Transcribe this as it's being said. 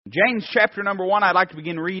James chapter number 1, I'd like to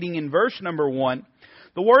begin reading in verse number 1.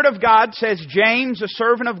 The Word of God says, James, a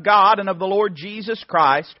servant of God and of the Lord Jesus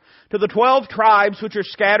Christ, to the 12 tribes which are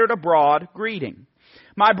scattered abroad, greeting.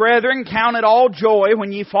 My brethren, count it all joy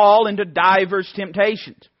when ye fall into divers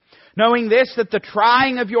temptations, knowing this, that the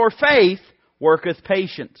trying of your faith worketh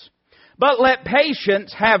patience. But let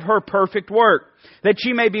patience have her perfect work, that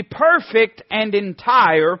ye may be perfect and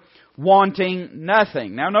entire, wanting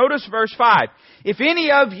nothing. Now notice verse 5. If any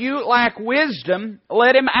of you lack wisdom,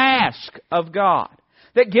 let him ask of God,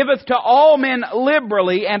 that giveth to all men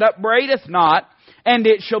liberally and upbraideth not, and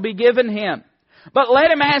it shall be given him. But let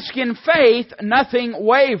him ask in faith, nothing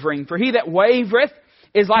wavering. For he that wavereth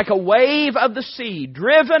is like a wave of the sea,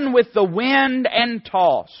 driven with the wind and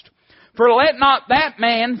tossed. For let not that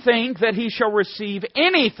man think that he shall receive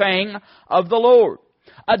anything of the Lord.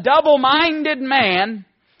 A double-minded man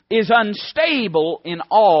is unstable in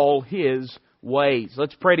all his ways.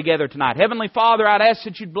 Let's pray together tonight. Heavenly Father, I'd ask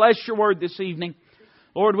that you'd bless your word this evening.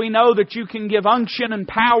 Lord, we know that you can give unction and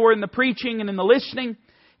power in the preaching and in the listening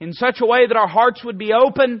in such a way that our hearts would be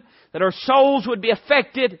open, that our souls would be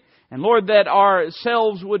affected, and Lord, that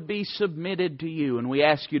ourselves would be submitted to you. And we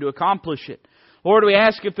ask you to accomplish it. Lord, we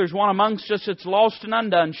ask if there's one amongst us that's lost and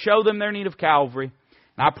undone, show them their need of Calvary.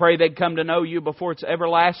 And I pray they'd come to know you before it's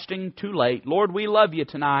everlasting too late. Lord, we love you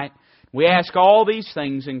tonight. We ask all these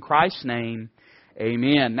things in Christ's name.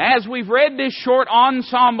 Amen. As we've read this short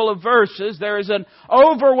ensemble of verses, there is an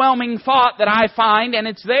overwhelming thought that I find, and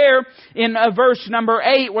it's there in verse number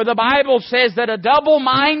 8, where the Bible says that a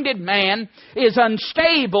double-minded man is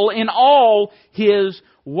unstable in all his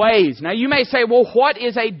ways. Now you may say, well, what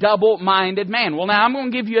is a double-minded man? Well, now I'm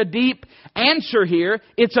going to give you a deep answer here.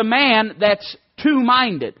 It's a man that's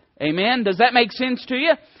two-minded. Amen? Does that make sense to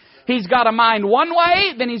you? He's got a mind one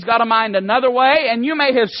way, then he's got a mind another way. And you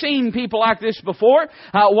may have seen people like this before.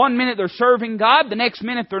 One minute they're serving God. The next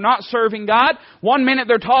minute they're not serving God. One minute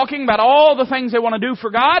they're talking about all the things they want to do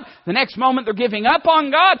for God. The next moment they're giving up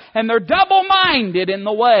on God. And they're double-minded in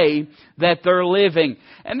the way that they're living.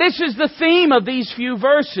 And this is the theme of these few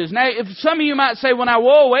verses. Now, if some of you might say, well, now,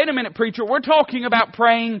 whoa, wait a minute, preacher. We're talking about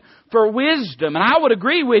praying for wisdom. And I would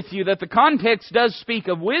agree with you that the context does speak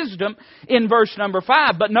of wisdom in verse number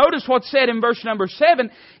 5. But notice what's said in verse number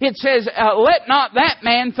 7. It says, let not that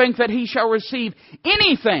man think that he shall receive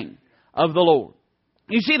anything of the Lord.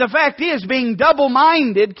 You see, the fact is, being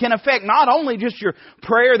double-minded can affect not only just your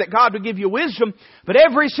prayer that God would give you wisdom, but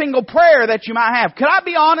every single prayer that you might have. Could I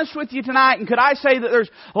be honest with you tonight, and could I say that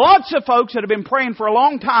there's lots of folks that have been praying for a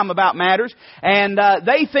long time about matters, and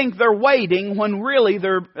they think they're waiting when really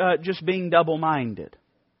they're just being double-minded.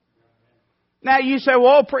 Now you say,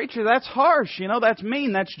 well, preacher, that's harsh. That's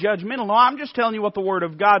mean. That's judgmental. No, I'm just telling you what the Word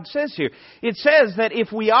of God says here. It says that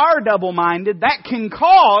if we are double-minded, that can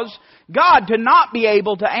cause God to not be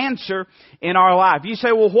able to answer in our life. You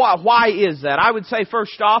say, well, why is that? I would say,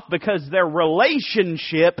 first off, because their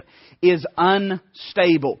relationship is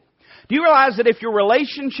unstable. Do you realize that if your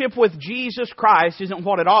relationship with Jesus Christ isn't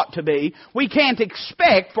what it ought to be, we can't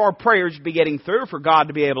expect for our prayers to be getting through, for God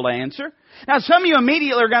to be able to answer? Now, some of you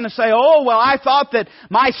immediately are going to say, oh, well, I thought that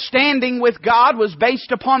my standing with God was based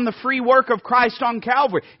upon the free work of Christ on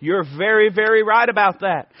Calvary. You're very, very right about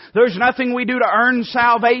that. There's nothing we do to earn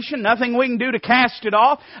salvation, nothing we can do to cast it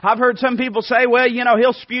off. I've heard some people say, well,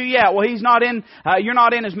 He'll spew you out. Well, you're not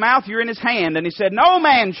in His mouth, you're in His hand. And He said, no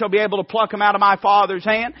man shall be able to pluck Him out of my Father's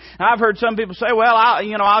hand. And I've heard some people say, well,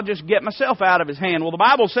 I'll just get myself out of His hand. Well, the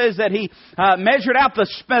Bible says that He measured out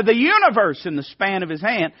the universe in the span of His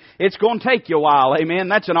hand. It's going to take you a while, amen.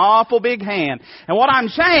 That's an awful big hand. And what I'm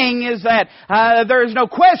saying is that there is no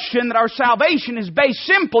question that our salvation is based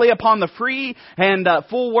simply upon the free and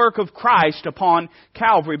full work of Christ upon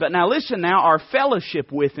Calvary. But now listen now, our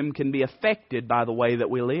fellowship with Him can be affected by the way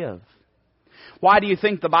that we live. Why do you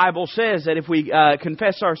think the Bible says that if we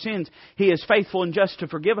confess our sins, He is faithful and just to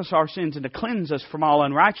forgive us our sins and to cleanse us from all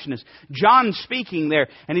unrighteousness? John's speaking there,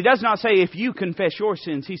 and he does not say if you confess your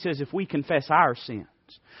sins, he says if we confess our sins.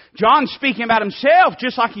 John's speaking about himself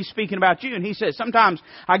just like he's speaking about you. And he says, sometimes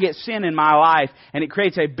I get sin in my life and it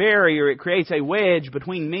creates a barrier, it creates a wedge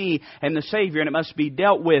between me and the Savior, and it must be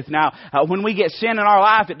dealt with. Now, when we get sin in our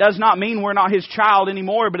life, it does not mean we're not His child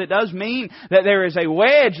anymore, but it does mean that there is a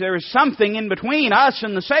wedge, there is something in between us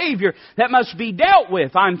and the Savior that must be dealt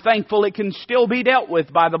with. I'm thankful it can still be dealt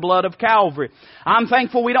with by the blood of Calvary. I'm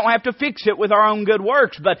thankful we don't have to fix it with our own good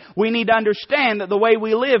works, but we need to understand that the way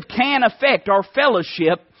we live can affect our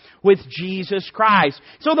fellowship with Jesus Christ.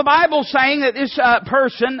 So the Bible's saying that this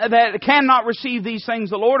person that cannot receive these things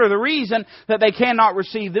of the Lord, or the reason that they cannot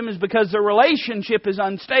receive them is because their relationship is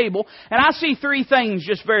unstable. And I see three things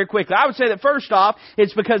just very quickly. I would say that first off,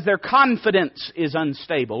 it's because their confidence is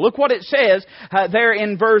unstable. Look what it says there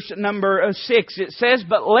in verse number 6. It says,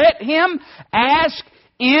 "But let him ask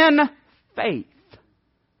in faith,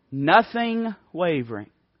 nothing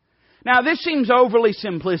wavering." Now this seems overly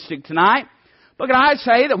simplistic tonight. But can I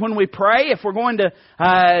say that when we pray, if we're going to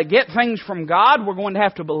get things from God, we're going to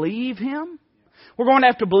have to believe Him. We're going to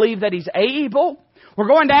have to believe that He's able. We're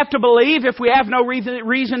going to have to believe, if we have no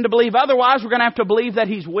reason to believe otherwise, we're going to have to believe that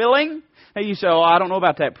He's willing. Now you say, "Oh, I don't know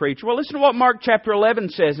about that, preacher." Well, listen to what Mark chapter 11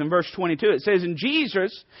 says in verse 22. It says, "And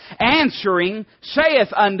Jesus answering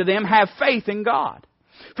saith unto them, Have faith in God.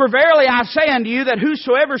 For verily I say unto you, that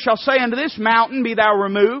whosoever shall say unto this mountain, Be thou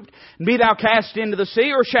removed, and be thou cast into the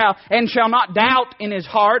sea, shall not doubt in his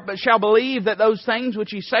heart, but shall believe that those things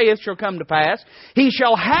which he saith shall come to pass, he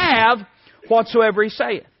shall have whatsoever he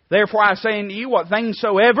saith. Therefore I say unto you, what things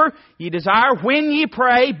soever ye desire, when ye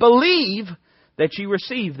pray, believe that ye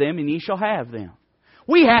receive them, and ye shall have them."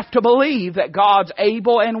 We have to believe that God's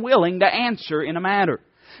able and willing to answer in a matter.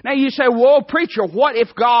 Now you say, "Well, preacher, what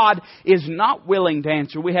if God is not willing to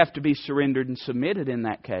answer?" We have to be surrendered and submitted in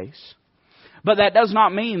that case. But that does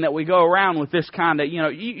not mean that we go around with this kind of,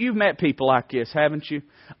 you've met people like this, haven't you?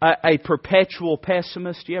 A perpetual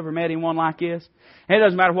pessimist. You ever met anyone like this? And it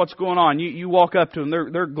doesn't matter what's going on. You walk up to them,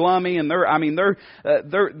 they're glummy, and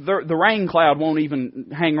the rain cloud won't even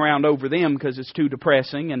hang around over them because it's too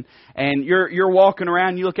depressing. And you're walking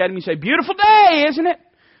around, you look at them, you say, "Beautiful day, isn't it?"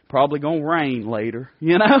 Probably going to rain later,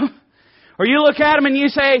 Or you look at them and you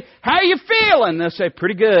say, "How are you feeling?" They'll say,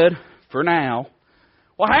 "Pretty good for now."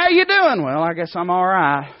 "Well, how are you doing?" "Well, I guess I'm all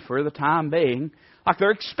right for the time being." Like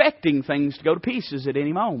they're expecting things to go to pieces at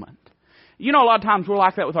any moment. A lot of times we're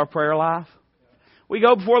like that with our prayer life. We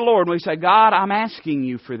go before the Lord and we say, "God, I'm asking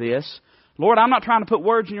you for this. Lord, I'm not trying to put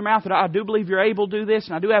words in your mouth, but I do believe you're able to do this,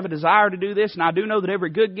 and I do have a desire to do this, and I do know that every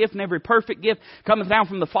good gift and every perfect gift cometh down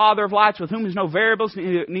from the Father of lights, with whom is no variables,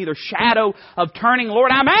 neither shadow of turning.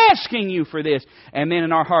 Lord, I'm asking you for this." And then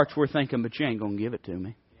in our hearts we're thinking, "But you ain't going to give it to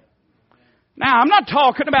me." Now, I'm not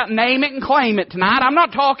talking about name it and claim it tonight. I'm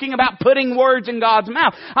not talking about putting words in God's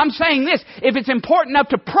mouth. I'm saying this: if it's important enough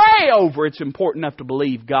to pray over, it's important enough to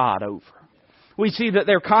believe God over. We see that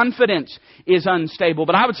their confidence is unstable.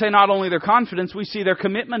 But I would say not only their confidence, we see their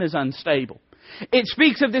commitment is unstable. It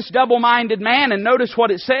speaks of this double-minded man, and notice what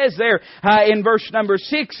it says there in verse number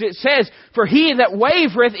 6. It says, "For he that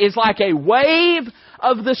wavereth is like a wave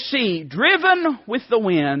of the sea, driven with the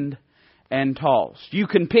wind and tossed." You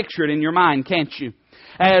can picture it in your mind, can't you?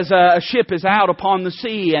 As a ship is out upon the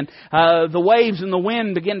sea, and the waves and the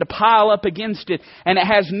wind begin to pile up against it, and it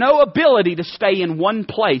has no ability to stay in one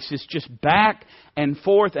place. It's just back and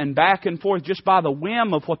forth just by the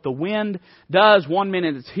whim of what the wind does. 1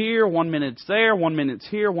 minute it's here, 1 minute it's there, 1 minute it's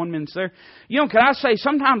here, 1 minute it's there. Can I say,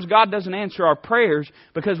 sometimes God doesn't answer our prayers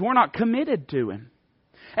because we're not committed to Him.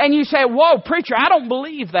 And you say, "Whoa, preacher, I don't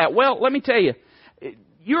believe that." Well, let me tell you.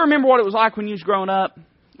 You remember what it was like when you was growing up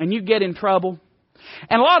and you get in trouble?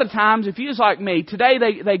 And a lot of times, if you was like me, today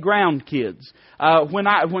they ground kids. When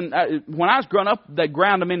I was growing up, they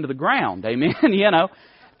ground them into the ground. Amen.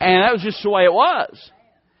 And that was just the way it was.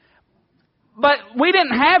 But we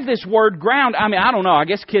didn't have this word ground. I don't know. I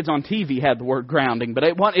guess kids on TV had the word grounding, but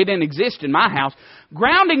it didn't exist in my house.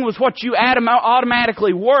 Grounding was what you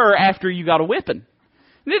automatically were after you got a whipping.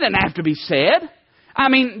 It didn't have to be said.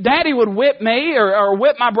 Daddy would whip me or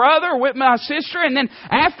whip my brother or whip my sister, and then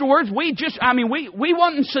afterwards we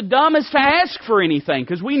wasn't so dumb as to ask for anything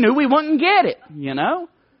because we knew we wouldn't get it, You know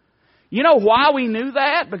why we knew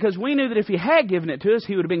that? Because we knew that if He had given it to us,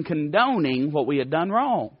 He would have been condoning what we had done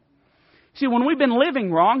wrong. See, when we've been living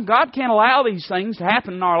wrong, God can't allow these things to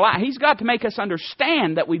happen in our life. He's got to make us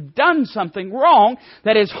understand that we've done something wrong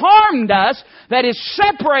that has harmed us, that is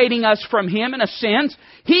separating us from Him in a sense.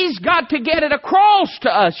 He's got to get it across to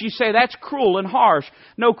us. You say, "That's cruel and harsh."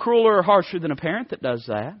 No crueler or harsher than a parent that does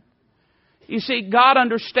that. You see, God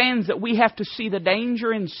understands that we have to see the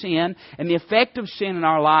danger in sin and the effect of sin in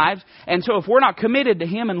our lives. And so if we're not committed to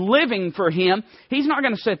Him and living for Him, He's not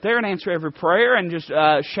going to sit there and answer every prayer and just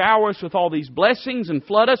shower us with all these blessings and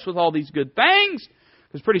flood us with all these good things.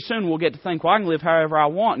 Because pretty soon we'll get to think, "Well, I can live however I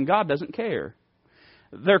want," and God doesn't care.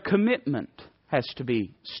 Their commitment has to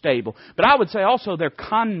be stable. But I would say also their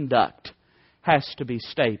conduct has to be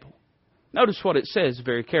stable. Notice what it says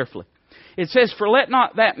very carefully. It says, "For let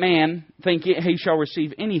not that man think he shall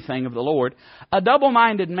receive anything of the Lord. A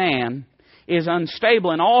double-minded man is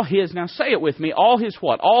unstable in all His, now say it with me, all His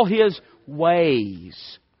what? All His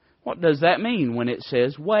ways. What does that mean when it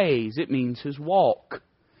says ways? It means His walk.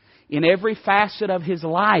 In every facet of His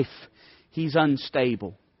life, He's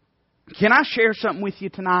unstable. Can I share something with you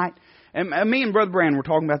tonight? And me and Brother Brand were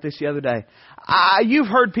talking about this the other day. You've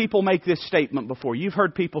heard people make this statement before. You've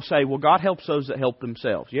heard people say, well, God helps those that help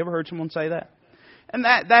themselves. You ever heard someone say that? And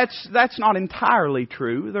that's not entirely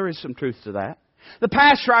true. There is some truth to that. The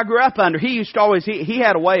pastor I grew up under, he used to always, he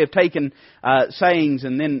had a way of taking sayings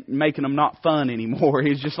and then making them not fun anymore.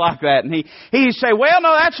 He's just like that. And he used to say, well,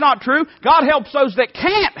 no, that's not true. God helps those that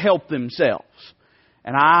can't help themselves.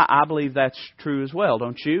 And I believe that's true as well,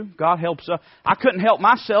 don't you? God helps us. I couldn't help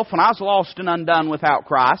myself when I was lost and undone without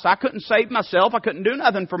Christ. I couldn't save myself. I couldn't do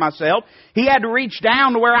nothing for myself. He had to reach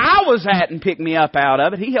down to where I was at and pick me up out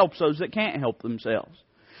of it. He helps those that can't help themselves.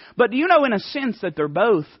 But do you know in a sense that they're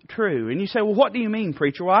both true? And you say, well, what do you mean,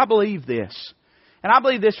 preacher? Well, I believe this. And I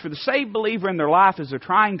believe this for the saved believer in their life as they're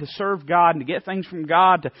trying to serve God and to get things from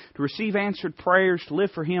God, to receive answered prayers, to live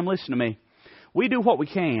for Him. Listen to me. We do what we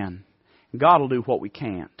can. God will do what we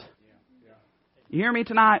can't. You hear me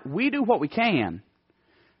tonight? We do what we can.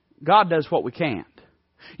 God does what we can't.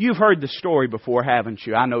 You've heard the story before, haven't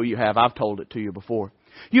you? I know you have. I've told it to you before.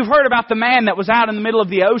 You've heard about the man that was out in the middle of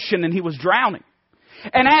the ocean and he was drowning.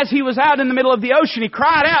 And as he was out in the middle of the ocean, he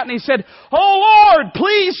cried out and he said, "Oh Lord,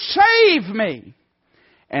 please save me."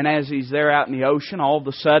 And as he's there out in the ocean, all of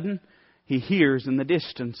a sudden, he hears in the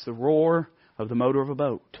distance the roar of the motor of a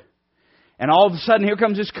boat. And all of a sudden, here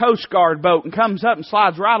comes this Coast Guard boat and comes up and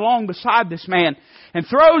slides right along beside this man and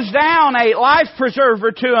throws down a life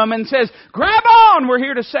preserver to him and says, "Grab on, we're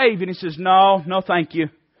here to save you." And he says, No, thank you.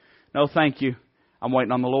 No, thank you. I'm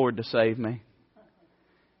waiting on the Lord to save me.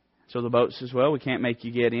 So the boat says, "Well, we can't make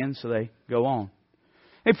you get in," so they go on.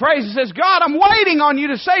 He prays and says, "God, I'm waiting on you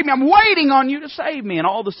to save me. I'm waiting on you to save me." And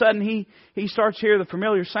all of a sudden, he starts to hear the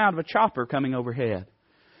familiar sound of a chopper coming overhead.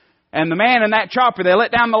 And the man in that chopper, they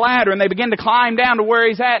let down the ladder and they begin to climb down to where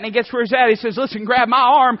he's at. And he gets where he's at. He says, "Listen, grab my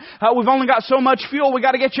arm. We've only got so much fuel. We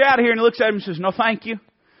got to get you out of here." And he looks at him and says, "No, thank you.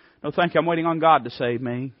 No, thank you. I'm waiting on God to save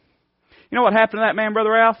me." You know what happened to that man,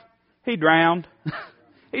 Brother Ralph? He drowned.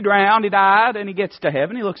 He drowned. He died. And he gets to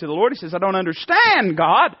heaven. He looks at the Lord. He says, "I don't understand,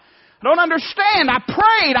 God. I don't understand. I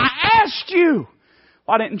prayed. I asked you.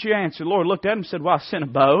 Why didn't you answer?" The Lord looked at him and said, "Well, I sent a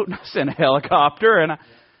boat. I sent a helicopter." And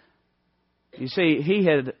you see, he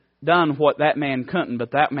had done what that man couldn't,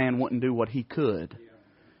 but that man wouldn't do what he could.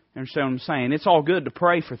 You understand what I'm saying? It's all good to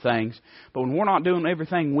pray for things, but when we're not doing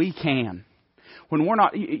everything we can, when we're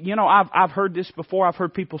not, you know, I've heard this before. I've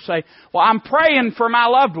heard people say, "Well, I'm praying for my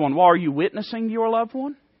loved one." Well, are you witnessing to your loved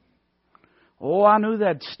one? Oh, I knew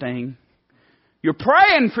that'd sting. You're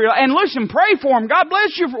praying for, and listen, pray for them. God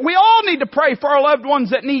bless you. We all need to pray for our loved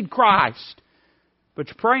ones that need Christ. But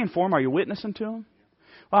you're praying for them. Are you witnessing to them?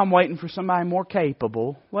 "Well, I'm waiting for somebody more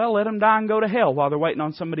capable." Well, let them die and go to hell while they're waiting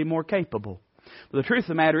on somebody more capable. But the truth of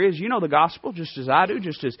the matter is, you know the gospel just as I do,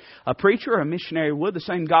 just as a preacher or a missionary would. The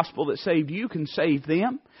same gospel that saved you can save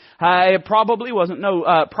them. It probably wasn't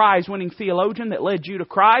no prize-winning theologian that led you to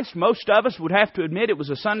Christ. Most of us would have to admit it was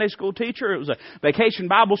a Sunday school teacher, it was a vacation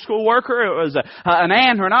Bible school worker, it was an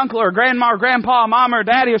aunt or an uncle or a grandma or grandpa, a mama or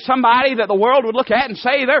daddy or somebody that the world would look at and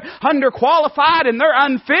say they're underqualified and they're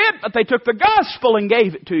unfit, but they took the gospel and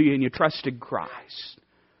gave it to you and you trusted Christ.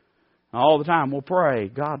 All the time we'll pray,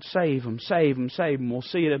 "God, save them, save them, save them." We'll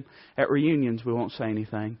see them at reunions, we won't say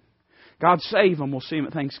anything. "God, save them," we'll see them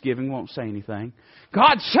at Thanksgiving, won't say anything.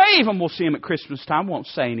 "God, save them," we'll see them at Christmas time, won't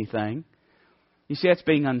say anything. You see, that's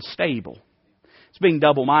being unstable. It's being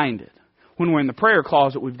double-minded. When we're in the prayer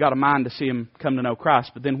closet, we've got a mind to see them come to know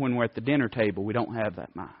Christ, but then when we're at the dinner table, we don't have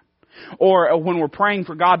that mind. Or when we're praying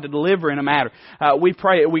for God to deliver in a matter, we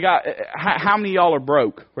pray, how many of y'all are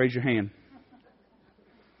broke? Raise your hand.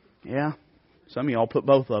 Yeah, some of y'all put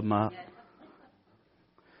both of them up.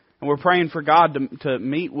 And we're praying for God to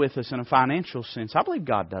meet with us in a financial sense. I believe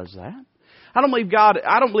God does that. I don't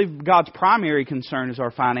believe God's primary concern is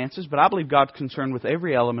our finances, but I believe God's concerned with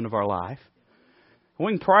every element of our life.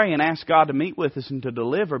 We can pray and ask God to meet with us and to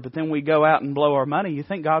deliver, but then we go out and blow our money. You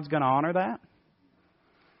think God's going to honor that?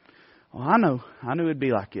 Well, I knew it'd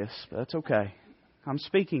be like this, but that's okay. I'm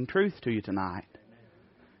speaking truth to you tonight.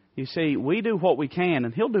 You see, we do what we can,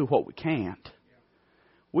 and He'll do what we can't.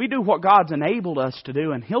 We do what God's enabled us to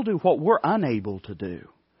do, and He'll do what we're unable to do.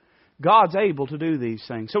 God's able to do these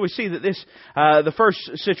things. So we see that the first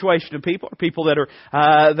situation of people are people that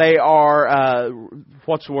are,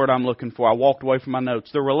 what's the word I'm looking for? I walked away from my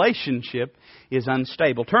notes. The relationship is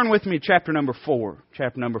unstable. Turn with me to chapter number 4.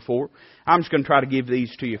 Chapter number 4. I'm just going to try to give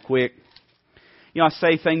these to you quick. I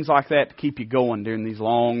say things like that to keep you going during these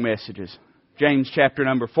long messages. James chapter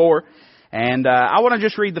number 4. And I want to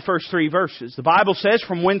just read the first 3 verses. The Bible says,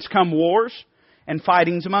 "From whence come wars and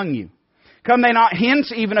fightings among you? Come they not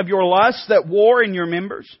hence even of your lusts that war in your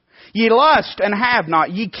members? Ye lust and have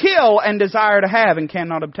not. Ye kill and desire to have and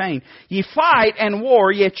cannot obtain. Ye fight and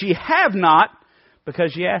war, yet ye have not,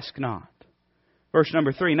 because ye ask not." Verse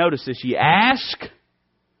number 3, notice this. Ye ask.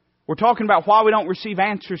 We're talking about why we don't receive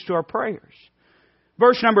answers to our prayers.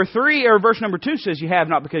 Verse number 2 says you have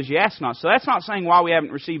not because you ask not. So that's not saying why we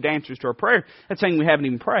haven't received answers to our prayer. That's saying we haven't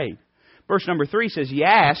even prayed. Verse number 3 says ye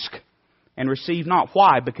ask and receive not.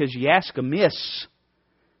 Why? Because ye ask amiss,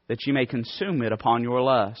 that ye may consume it upon your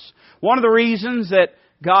lusts. One of the reasons that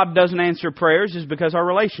God doesn't answer prayers is because our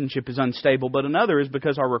relationship is unstable, but another is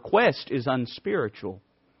because our request is unspiritual.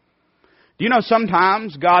 Do you know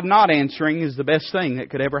sometimes God not answering is the best thing that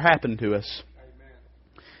could ever happen to us?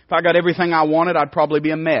 If I got everything I wanted, I'd probably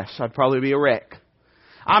be a mess. I'd probably be a wreck.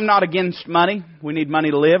 I'm not against money. We need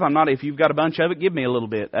money to live. If you've got a bunch of it, give me a little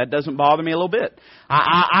bit. That doesn't bother me a little bit.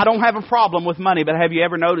 I don't have a problem with money, but have you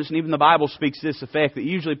ever noticed, and even the Bible speaks to this effect, that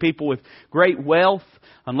usually people with great wealth,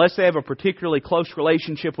 unless they have a particularly close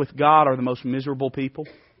relationship with God, are the most miserable people?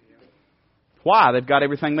 Why? They've got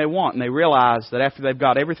everything they want, and they realize that after they've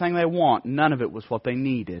got everything they want, none of it was what they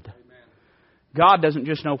needed. God doesn't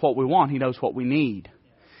just know what we want, He knows what we need.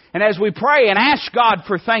 And as we pray and ask God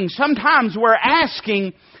for things, sometimes we're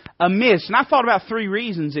asking amiss. And I thought about 3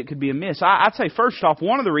 reasons it could be amiss. I'd say first off,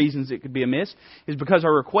 one of the reasons it could be amiss is because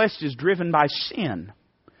our request is driven by sin.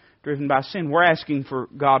 Driven by sin. We're asking for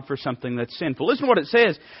God for something that's sinful. Listen to what it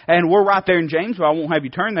says. And we're right there in James, but I won't have you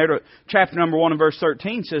turn there to chapter number 1 and verse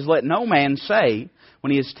 13. It says, "Let no man say,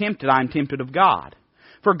 when he is tempted, I am tempted of God.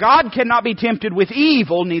 For God cannot be tempted with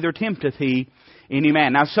evil, neither tempteth He any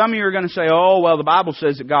man." Now some of you are going to say, "Oh, well, the Bible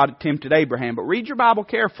says that God tempted Abraham." But read your Bible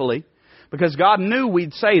carefully, because God knew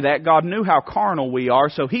we'd say that. God knew how carnal we are.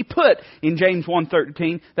 So He put in James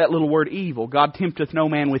 1:13 that little word evil. God tempteth no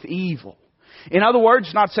man with evil. In other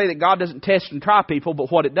words, not to say that God doesn't test and try people,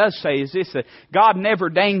 but what it does say is this, that God never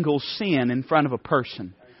dangles sin in front of a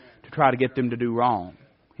person to try to get them to do wrong.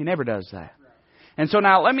 He never does that. And so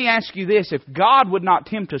now let me ask you this. If God would not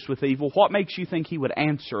tempt us with evil, what makes you think He would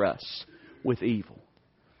answer us with evil?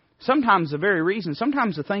 Sometimes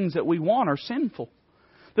the things that we want are sinful.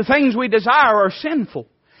 The things we desire are sinful.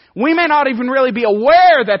 We may not even really be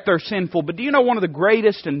aware that they're sinful, but do you know one of the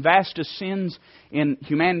greatest and vastest sins in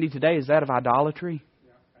humanity today is that of idolatry?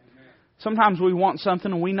 Sometimes we want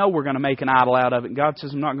something and we know we're going to make an idol out of it. And God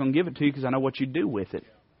says, "I'm not going to give it to you because I know what you do with it."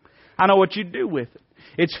 I know what you do with it.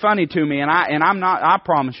 It's funny to me, and I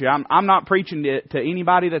promise you, I'm not preaching to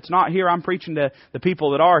anybody that's not here. I'm preaching to the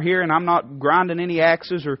people that are here, and I'm not grinding any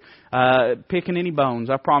axes or picking any bones.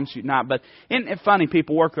 I promise you not. But isn't it funny?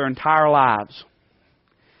 People work their entire lives.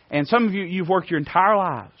 And some of you, you've worked your entire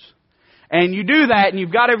lives. And you do that, and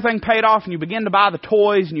you've got everything paid off, and you begin to buy the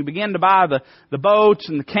toys, and you begin to buy the boats,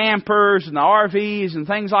 and the campers, and the RVs, and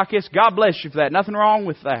things like this. God bless you for that. Nothing wrong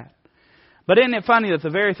with that. But isn't it funny that the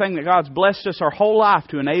very thing that God's blessed us our whole life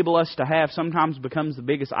to enable us to have sometimes becomes the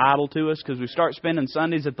biggest idol to us, because we start spending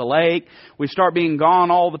Sundays at the lake. We start being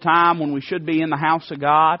gone all the time when we should be in the house of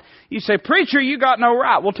God. You say, "Preacher, you got no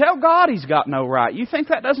right." Well, tell God He's got no right. You think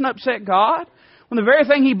that doesn't upset God? When the very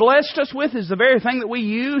thing He blessed us with is the very thing that we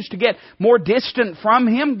use to get more distant from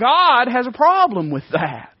Him, God has a problem with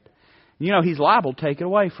that. You know, He's liable to take it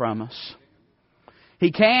away from us.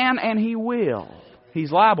 He can and He will.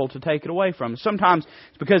 He's liable to take it away from us. Sometimes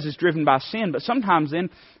it's because it's driven by sin, but sometimes then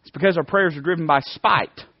it's because our prayers are driven by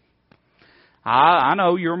spite. I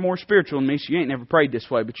know you're more spiritual than me, so you ain't never prayed this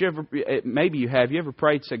way, but maybe you have. You ever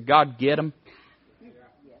prayed and said, "God, get them"?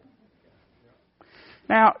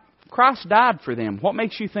 Now, Christ died for them. What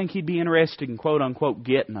makes you think He'd be interested in quote-unquote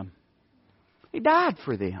getting them? He died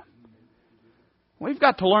for them. We've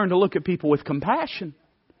got to learn to look at people with compassion.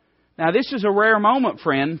 Now, this is a rare moment,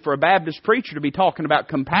 friend, for a Baptist preacher to be talking about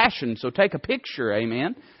compassion. So take a picture,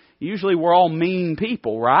 amen? Usually we're all mean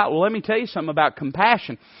people, right? Well, let me tell you something about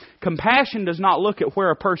compassion. Compassion does not look at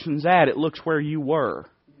where a person's at. It looks where you were.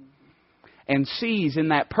 And sees in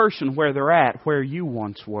that person where they're at, where you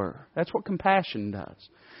once were. That's what compassion does.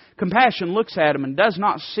 Compassion looks at them and does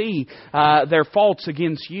not see their faults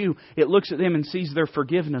against you. It looks at them and sees their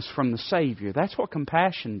forgiveness from the Savior. That's what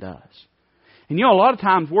compassion does. And you know, a lot of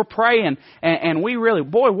times we're praying and we really,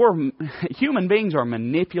 human beings are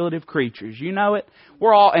manipulative creatures. You know it.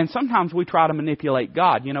 And sometimes we try to manipulate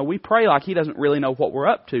God. You know, we pray like He doesn't really know what we're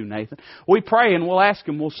up to, Nathan. We pray and we'll ask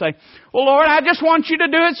Him, we'll say, "Well, Lord, I just want you to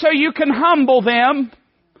do it so you can humble them."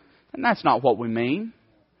 And that's not what we mean.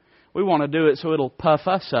 We want to do it so it'll puff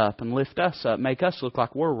us up and lift us up, make us look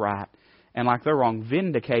like we're right and like they're wrong,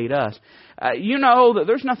 vindicate us. You know that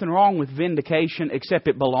there's nothing wrong with vindication except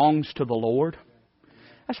it belongs to the Lord.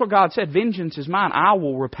 That's what God said. Vengeance is mine. I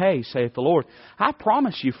will repay, saith the Lord. I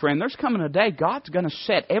promise you, friend, there's coming a day God's going to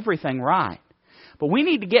set everything right. But we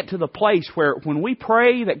need to get to the place where when we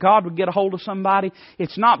pray that God would get a hold of somebody,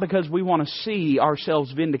 it's not because we want to see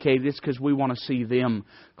ourselves vindicated. It's because we want to see them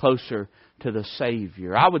closer to the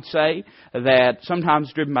Savior. I would say that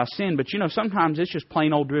sometimes driven by sin, but sometimes it's just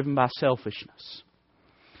plain old driven by selfishness.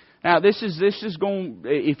 Now, this is going.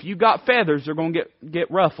 If you got feathers, they're going to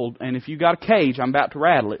get ruffled, and if you got a cage, I'm about to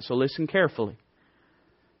rattle it. So listen carefully.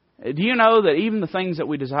 Do you know that even the things that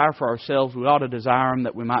we desire for ourselves, we ought to desire them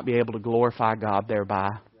that we might be able to glorify God thereby?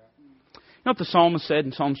 You know what the psalmist said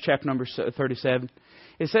in Psalms chapter number 37?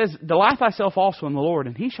 It says, "Delight thyself also in the Lord,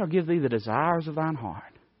 and He shall give thee the desires of thine heart."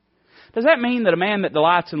 Does that mean that a man that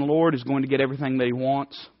delights in the Lord is going to get everything that he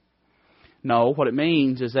wants? No, what it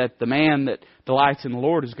means is that the man that delights in the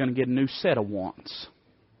Lord is going to get a new set of wants.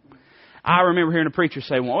 I remember hearing a preacher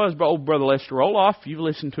say, well, it was old Brother Lester Roloff. You've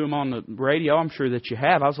listened to him on the radio. I'm sure that you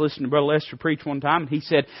have. I was listening to Brother Lester preach one time, and he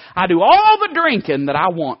said, I do all the drinking that I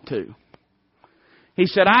want to. He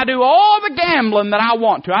said, I do all the gambling that I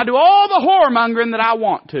want to. I do all the whoremongering that I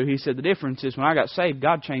want to. He said, the difference is when I got saved,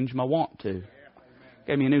 God changed my want to.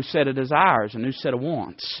 Gave me a new set of desires, a new set of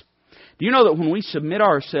wants. Do you know that when we submit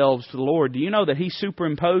ourselves to the Lord, do you know that He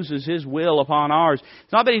superimposes His will upon ours?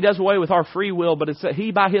 It's not that He does away with our free will, but it's that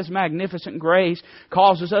He, by His magnificent grace,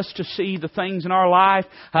 causes us to see the things in our life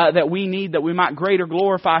that we need that we might greater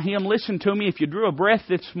glorify Him. Listen to me. If you drew a breath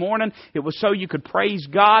this morning, it was so you could praise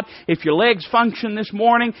God. If your legs functioned this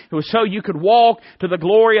morning, it was so you could walk to the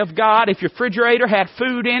glory of God. If your refrigerator had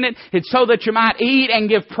food in it, it's so that you might eat and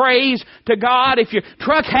give praise to God. If your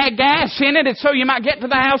truck had gas in it, it's so you might get to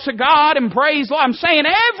the house of God and praise the Lord. I'm saying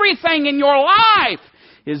everything in your life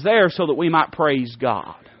is there so that we might praise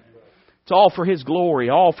God. It's all for His glory,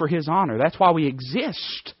 all for His honor. That's why we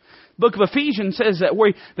exist. The book of Ephesians says that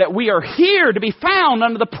we are here to be found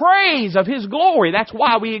under the praise of His glory. That's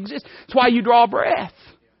why we exist. That's why you draw breath.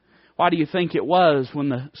 Why do you think it was when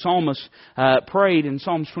the psalmist prayed in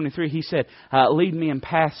Psalms 23, he said, lead me in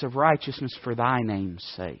paths of righteousness for Thy name's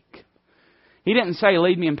sake. He didn't say,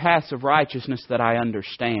 lead me in paths of righteousness that I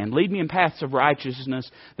understand. Lead me in paths of righteousness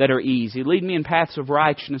that are easy. Lead me in paths of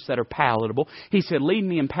righteousness that are palatable. He said, lead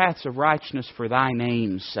me in paths of righteousness for Thy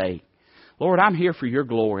name's sake. Lord, I'm here for Your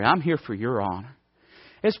glory. I'm here for Your honor.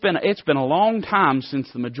 It's been a long time since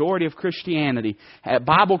the majority of Christianity,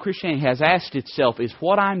 Bible Christianity, has asked itself, is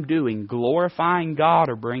what I'm doing glorifying God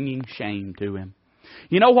or bringing shame to Him?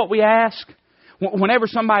 You know what we ask? Whenever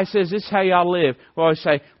somebody says, this is how you ought to live, we always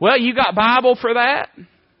say, well, you got Bible for that?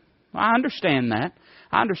 I understand that.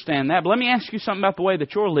 But let me ask you something about the way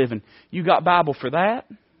that you're living. You got Bible for that?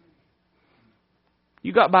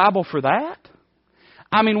 You got Bible for that?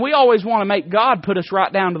 I mean, we always want to make God put us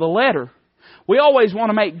right down to the letter. We always want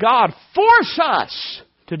to make God force us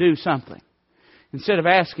to do something. Instead of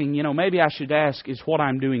asking, maybe I should ask, is what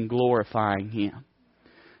I'm doing glorifying Him?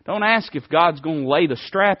 Don't ask if God's going to lay the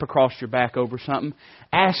strap across your back over something.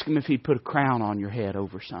 Ask Him if He'd put a crown on your head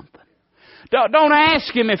over something. Don't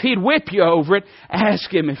ask Him if He'd whip you over it.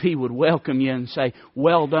 Ask Him if He would welcome you and say,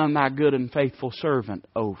 well done, thy good and faithful servant,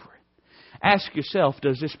 over it. Ask yourself,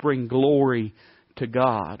 does this bring glory to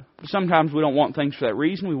God? Sometimes we don't want things for that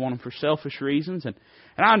reason. We want them for selfish reasons. And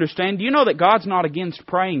I understand. Do you know that God's not against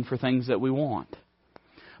praying for things that we want?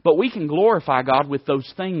 But we can glorify God with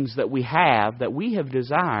those things that we have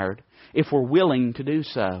desired if we're willing to do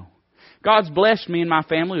so. God's blessed me and my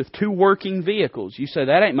family with 2 working vehicles. You say,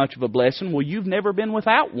 that ain't much of a blessing. Well, you've never been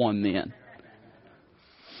without one then.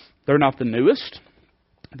 They're not the newest.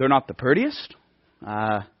 They're not the prettiest.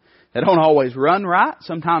 They don't always run right.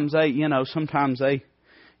 Sometimes they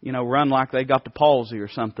run like they got the palsy or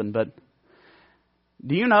something. But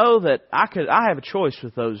do you know that I have a choice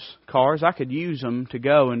with those cars? I could use them to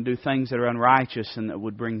go and do things that are unrighteous and that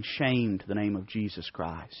would bring shame to the name of Jesus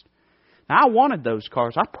Christ. Now, I wanted those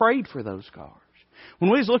cars. I prayed for those cars. When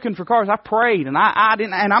we was looking for cars, I prayed, and I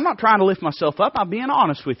didn't. And I'm not trying to lift myself up. I'm being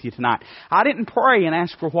honest with you tonight. I didn't pray and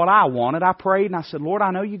ask for what I wanted. I prayed and I said, Lord, I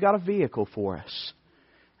know You got a vehicle for us,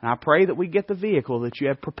 and I pray that we get the vehicle that You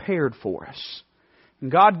have prepared for us. And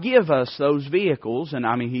God give us those vehicles, and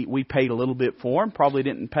we paid a little bit for them. Probably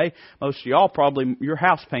didn't pay. Most of y'all, probably your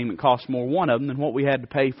house payment cost more one of them than what we had to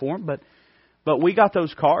pay for them. But we got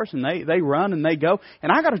those cars, and they run and they go.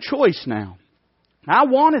 And I got a choice now. I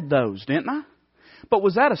wanted those, didn't I? But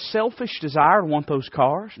was that a selfish desire to want those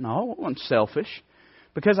cars? No, it wasn't selfish.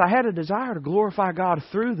 because I had a desire to glorify God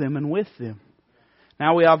through them and with them.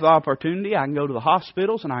 Now we have the opportunity. I can go to the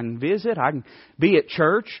hospitals and I can visit. I can be at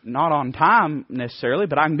church, not on time necessarily,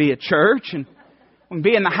 but I can be at church and I can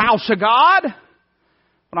be in the house of God.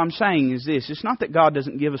 What I'm saying is this. It's not that God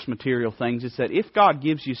doesn't give us material things. It's that if God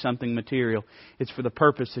gives you something material, it's for the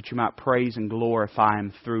purpose that you might praise and glorify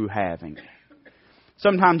Him through having it.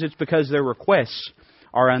 Sometimes it's because their requests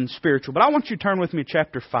are unspiritual. But I want you to turn with me to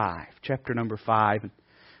chapter number 5. And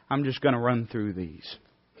I'm just going to run through these.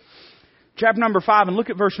 Chapter number 5, and look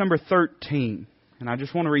at verse number 13. And I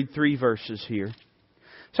just want to read 3 verses here.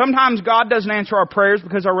 Sometimes God doesn't answer our prayers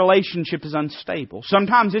because our relationship is unstable.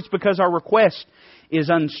 Sometimes it's because our request is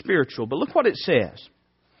unspiritual. But look what it says.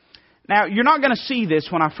 Now, you're not going to see this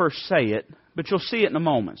when I first say it, but you'll see it in a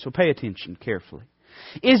moment. So pay attention carefully.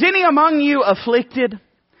 Is any among you afflicted?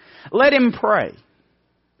 Let him pray.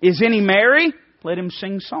 Is any merry? Let him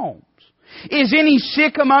sing psalms. Is any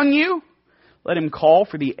sick among you? Let him call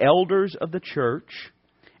for the elders of the church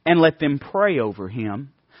and let them pray over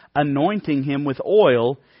him, anointing him with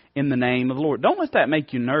oil in the name of the Lord. Don't let that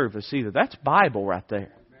make you nervous either. That's Bible right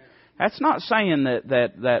there. That's not saying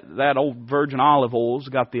that old virgin olive oil's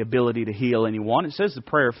got the ability to heal anyone. It says the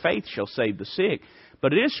prayer of faith shall save the sick.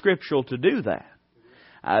 But it is scriptural to do that.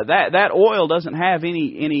 That oil doesn't have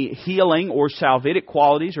any healing or salvific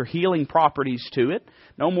qualities or healing properties to it.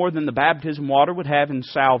 No more than the baptism water would have in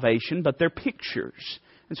salvation. But they're pictures.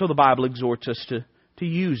 And so the Bible exhorts us to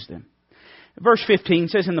use them. Verse 15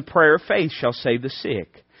 says, "And the prayer of faith shall save the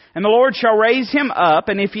sick. And the Lord shall raise him up,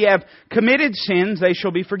 and if he have committed sins, they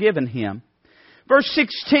shall be forgiven him." Verse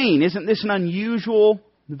 16, isn't this an unusual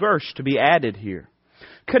verse to be added here?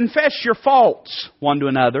 "Confess your faults one to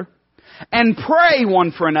another, and pray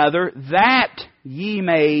one for another, that ye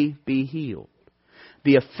may be healed.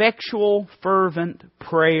 The effectual, fervent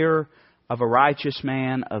prayer of a righteous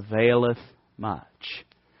man availeth much."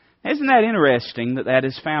 Isn't that interesting that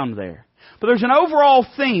is found there? But there's an overall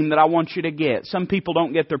theme that I want you to get. Some people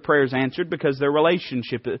don't get their prayers answered because their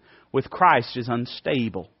relationship with Christ is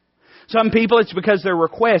unstable. Some people it's because their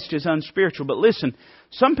request is unspiritual. But listen,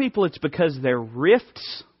 some people it's because their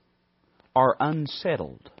rifts are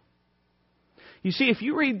unsettled. You see, if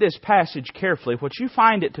you read this passage carefully, what you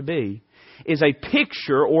find it to be is a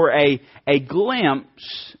picture or a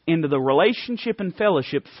glimpse into the relationship and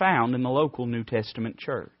fellowship found in the local New Testament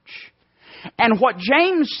church. And what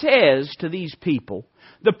James says to these people,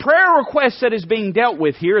 the prayer request that is being dealt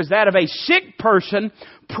with here is that of a sick person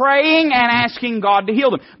praying and asking God to heal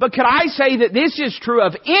them. But could I say that this is true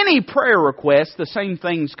of any prayer request? The same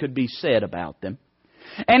things could be said about them.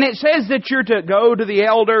 And it says that you're to go to the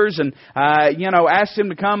elders and, ask them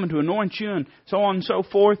to come and to anoint you and so on and so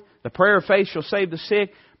forth. The prayer of faith shall save the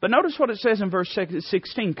sick. But notice what it says in verse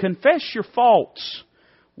 16. "Confess your faults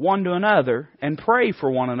one to another and pray for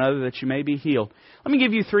one another that you may be healed." Let me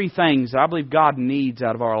give you 3 things that I believe God needs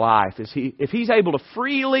out of our life. If He's able to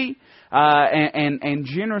freely and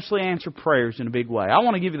generously answer prayers in a big way. I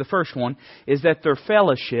want to give you the first one, is that their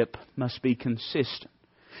fellowship must be consistent.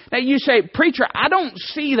 Now you say, "Preacher, I don't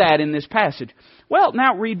see that in this passage." Well,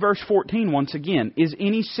 now read verse 14 once again. "Is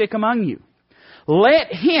any sick among you?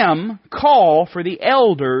 Let him call for the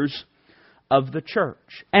elders of the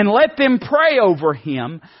church, and let them pray over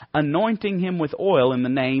him, anointing him with oil in the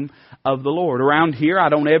name of the Lord." Around here, I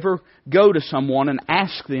don't ever go to someone and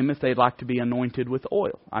ask them if they'd like to be anointed with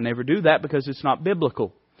oil. I never do that because it's not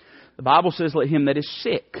biblical. The Bible says, "Let him that is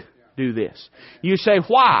sick do this." You say,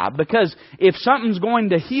 why? Because if something's going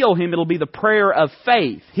to heal him, it'll be the prayer of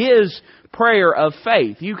faith. His prayer of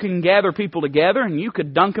faith. You can gather people together and you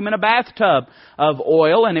could dunk them in a bathtub of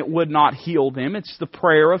oil and it would not heal them. It's the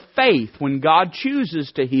prayer of faith. When God chooses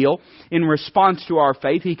to heal in response to our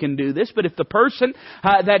faith, He can do this. But if the person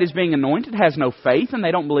that is being anointed has no faith and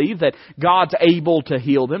they don't believe that God's able to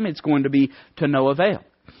heal them, it's going to be to no avail.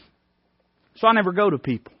 So I never go to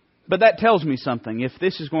people. But that tells me something. If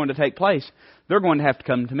this is going to take place, they're going to have to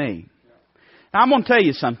come to me. Now, I'm going to tell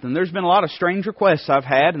you something. There's been a lot of strange requests I've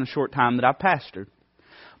had in the short time that I've pastored.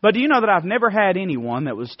 But do you know that I've never had anyone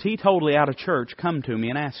that was teetotally out of church come to me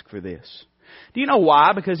and ask for this? Do you know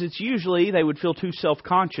why? Because it's usually they would feel too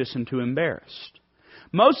self-conscious and too embarrassed.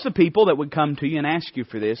 Most of the people that would come to you and ask you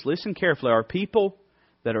for this, listen carefully, are people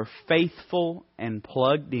that are faithful and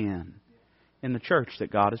plugged in the church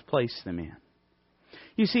that God has placed them in.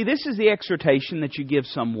 You see, this is the exhortation that you give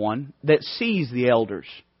someone that sees the elders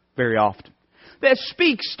very often, that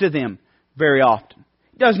speaks to them very often.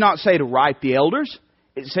 It does not say to write the elders.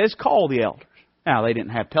 It says call the elders. Now, they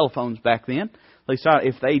didn't have telephones back then. At least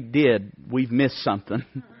if they did, we've missed something.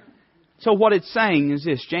 So what it's saying is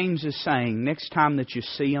this. James is saying, next time that you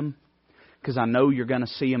see them, because I know you're going to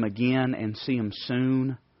see them again and see them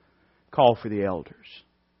soon, call for the elders.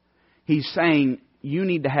 He's saying you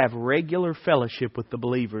need to have regular fellowship with the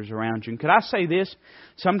believers around you. And could I say this?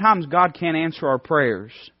 Sometimes God can't answer our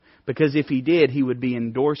prayers, because if He did, He would be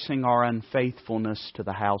endorsing our unfaithfulness to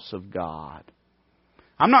the house of God.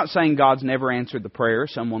 I'm not saying God's never answered the prayer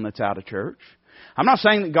of someone that's out of church. I'm not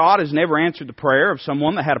saying that God has never answered the prayer of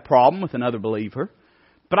someone that had a problem with another believer.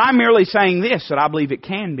 But I'm merely saying this, that I believe it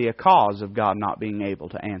can be a cause of God not being able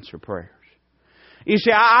to answer prayers. You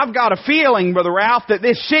see, I've got a feeling, Brother Ralph, that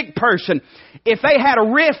this sick person, if they had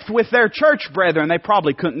a rift with their church brethren, they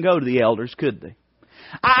probably couldn't go to the elders, could they?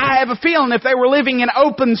 I have a feeling if they were living in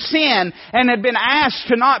open sin and had been asked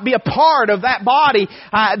to not be a part of that body,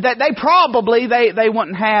 that they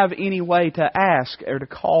wouldn't have any way to ask or to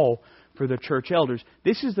call for the church elders.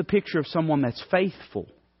 This is the picture of someone that's faithful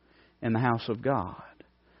in the house of God.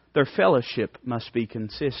 Their fellowship must be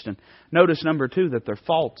consistent. Notice number 2, that their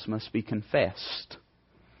faults must be confessed.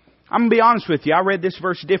 I'm going to be honest with you. I read this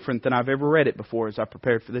verse different than I've ever read it before as I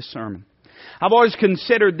prepared for this sermon. I've always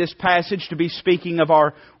considered this passage to be speaking of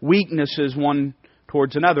our weaknesses one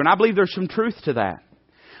towards another. And I believe there's some truth to that.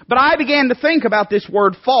 But I began to think about this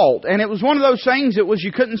word fault. And it was one of those things that was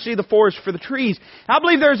you couldn't see the forest for the trees. I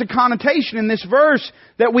believe there's a connotation in this verse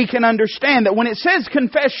that we can understand. That when it says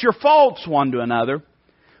confess your faults one to another,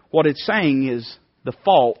 what it's saying is the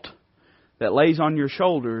fault that lays on your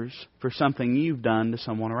shoulders for something you've done to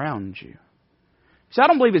someone around you. So I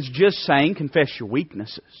don't believe it's just saying confess your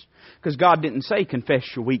weaknesses. Because God didn't say confess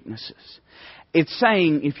your weaknesses. It's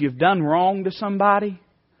saying if you've done wrong to somebody,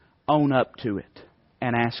 own up to it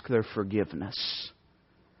and ask their forgiveness.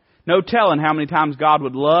 No telling how many times God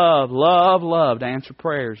would love to answer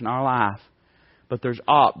prayers in our life. But there's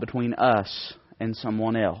aught between us and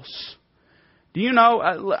someone else. Do you know,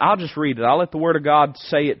 I'll just read it. I'll let the Word of God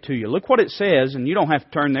say it to you. Look what it says, and you don't have to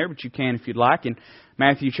turn there, but you can if you'd like. In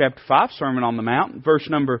Matthew chapter 5, Sermon on the Mount, verse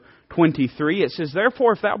number 23, it says,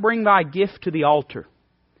 "Therefore, if thou bring thy gift to the altar."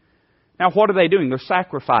 Now, what are they doing? They're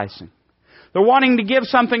sacrificing. They're wanting to give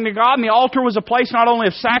something to God, and the altar was a place not only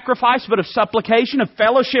of sacrifice, but of supplication, of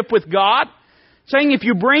fellowship with God. Saying, if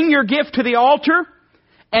you bring your gift to the altar,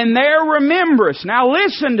 and there rememberest, now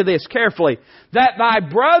listen to this carefully, that thy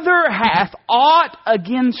brother hath aught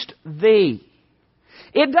against thee.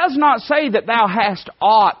 It does not say that thou hast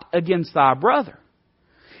aught against thy brother.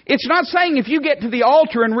 It's not saying if you get to the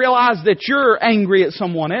altar and realize that you're angry at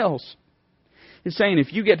someone else. It's saying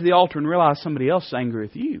if you get to the altar and realize somebody else is angry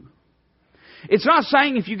with you. It's not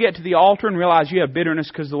saying if you get to the altar and realize you have bitterness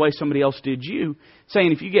because of the way somebody else did you. It's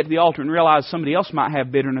saying if you get to the altar and realize somebody else might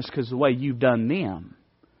have bitterness because of the way you've done them.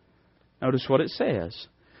 Notice what it says.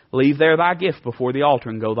 Leave there thy gift before the altar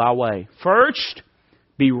and go thy way. First,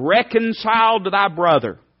 be reconciled to thy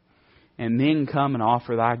brother, and then come and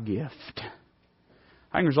offer thy gift.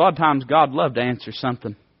 I think there's a lot of times God would love to answer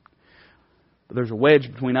something. But there's a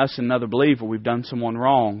wedge between us and another believer. We've done someone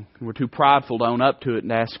wrong. And we're too prideful to own up to it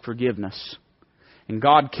and ask forgiveness. And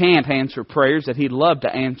God can't answer prayers that He'd love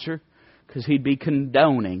to answer because He'd be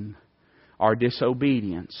condoning our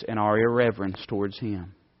disobedience and our irreverence towards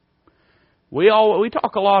Him. We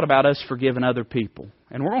talk a lot about us forgiving other people.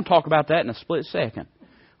 And we're going to talk about that in a split second.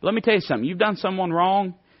 But let me tell you something. You've done someone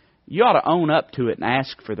wrong, you ought to own up to it and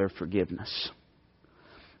ask for their forgiveness.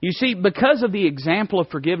 You see, because of the example of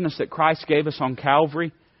forgiveness that Christ gave us on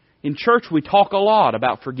Calvary, in church we talk a lot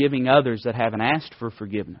about forgiving others that haven't asked for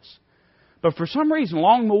forgiveness. But for some reason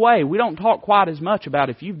along the way, we don't talk quite as much about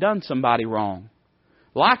if you've done somebody wrong.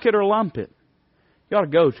 Like it or lump it. You ought to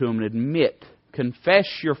go to them and admit, confess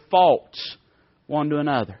your faults one to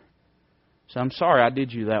another. So I'm sorry I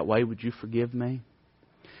did you that way. Would you forgive me?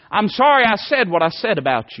 I'm sorry I said what I said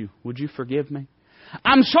about you. Would you forgive me?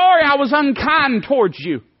 I'm sorry I was unkind towards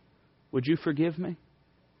you. Would you forgive me?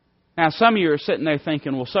 Now some of you are sitting there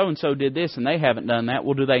thinking, well, so-and-so did this and they haven't done that.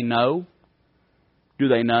 Well, do they know? Do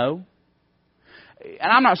they know?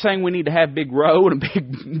 And I'm not saying we need to have big row and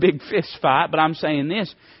a big fist fight, but I'm saying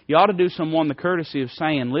this. You ought to do someone the courtesy of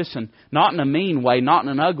saying, listen, not in a mean way, not in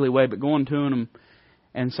an ugly way, but going to them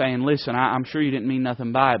and saying, listen, I'm sure you didn't mean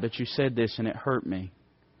nothing by it, but you said this and it hurt me.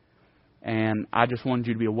 And I just wanted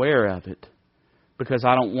you to be aware of it because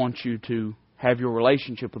I don't want you to have your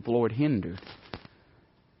relationship with the Lord hindered.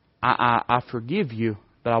 I forgive you,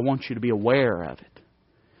 but I want you to be aware of it.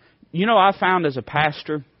 You know, I found as a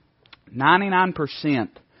pastor, 99%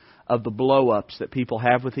 of the blow-ups that people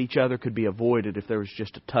have with each other could be avoided if there was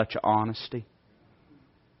just a touch of honesty.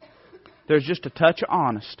 There's just a touch of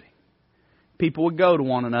honesty. People would go to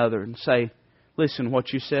one another and say, Listen,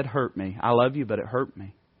 what you said hurt me. I love you, but it hurt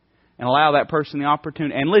me. And allow that person the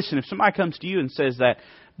opportunity. And listen, if somebody comes to you and says that,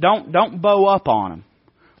 don't bow up on them.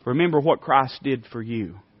 Remember what Christ did for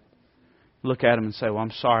you. Look at them and say, well,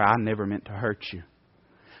 I'm sorry, I never meant to hurt you.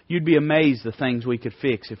 You'd be amazed the things we could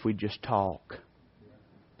fix if we just talk.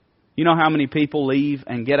 You know how many people leave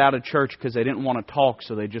and get out of church because they didn't want to talk,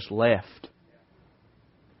 so they just left.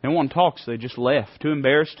 They didn't want to talk, so they just left. Too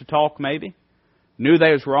embarrassed to talk, maybe. Knew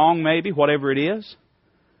they was wrong, maybe, whatever it is.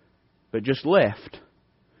 But just left.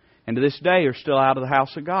 And to this day are still out of the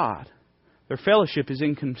house of God. Their fellowship is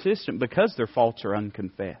inconsistent because their faults are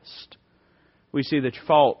unconfessed. We see that your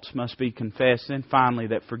faults must be confessed, and finally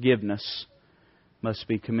that forgiveness must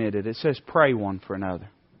be committed. It says pray one for another.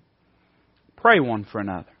 Pray one for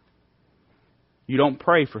another. You don't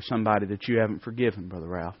pray for somebody that you haven't forgiven, Brother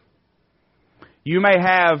Ralph. You may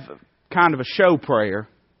have kind of a show prayer,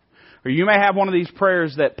 or you may have one of these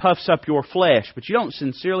prayers that puffs up your flesh, but you don't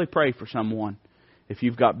sincerely pray for someone if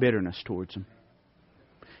you've got bitterness towards them.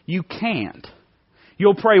 You can't.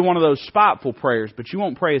 You'll pray one of those spiteful prayers, but you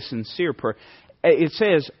won't pray a sincere prayer. It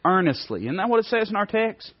says earnestly. Isn't that what it says in our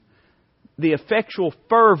text? The effectual,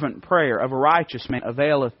 fervent prayer of a righteous man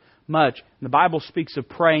availeth much. And the Bible speaks of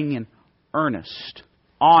praying in earnest,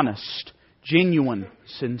 honest, genuine,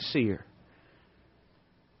 sincere.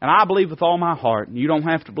 And I believe with all my heart, and you don't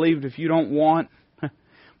have to believe it if you don't want.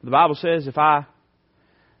 The Bible says if I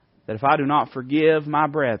do not forgive my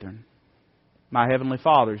brethren, my Heavenly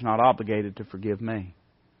Father is not obligated to forgive me.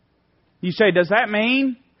 You say, does that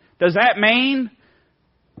mean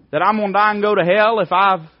that I'm going to die and go to hell if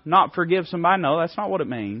I've not forgive somebody? No, that's not what it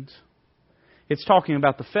means. It's talking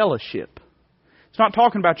about the fellowship. It's not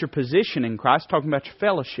talking about your position in Christ. It's talking about your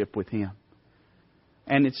fellowship with Him.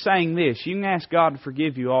 And it's saying this, you can ask God to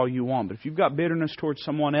forgive you all you want, but if you've got bitterness towards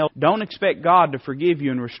someone else, don't expect God to forgive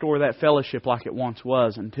you and restore that fellowship like it once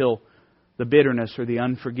was until the bitterness or the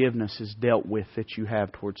unforgiveness is dealt with that you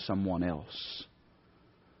have towards someone else.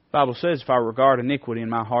 The Bible says, if I regard iniquity in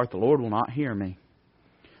my heart, the Lord will not hear me.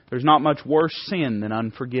 There's not much worse sin than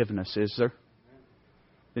unforgiveness, is there?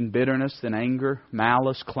 Than bitterness, than anger,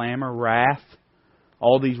 malice, clamor, wrath.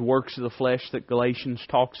 All these works of the flesh that Galatians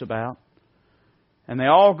talks about. And they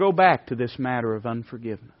all go back to this matter of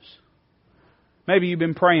unforgiveness. Maybe you've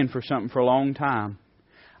been praying for something for a long time.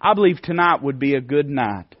 I believe tonight would be a good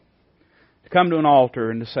night to come to an altar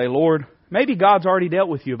and to say, Lord, maybe God's already dealt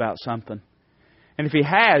with you about something. And if He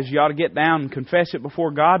has, you ought to get down and confess it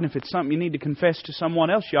before God. And if it's something you need to confess to someone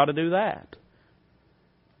else, you ought to do that.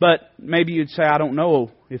 But maybe you'd say, I don't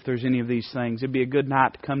know if there's any of these things. It'd be a good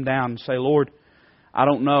night to come down and say, Lord, I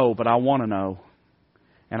don't know, but I want to know.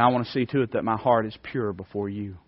 And I want to see to it that my heart is pure before you.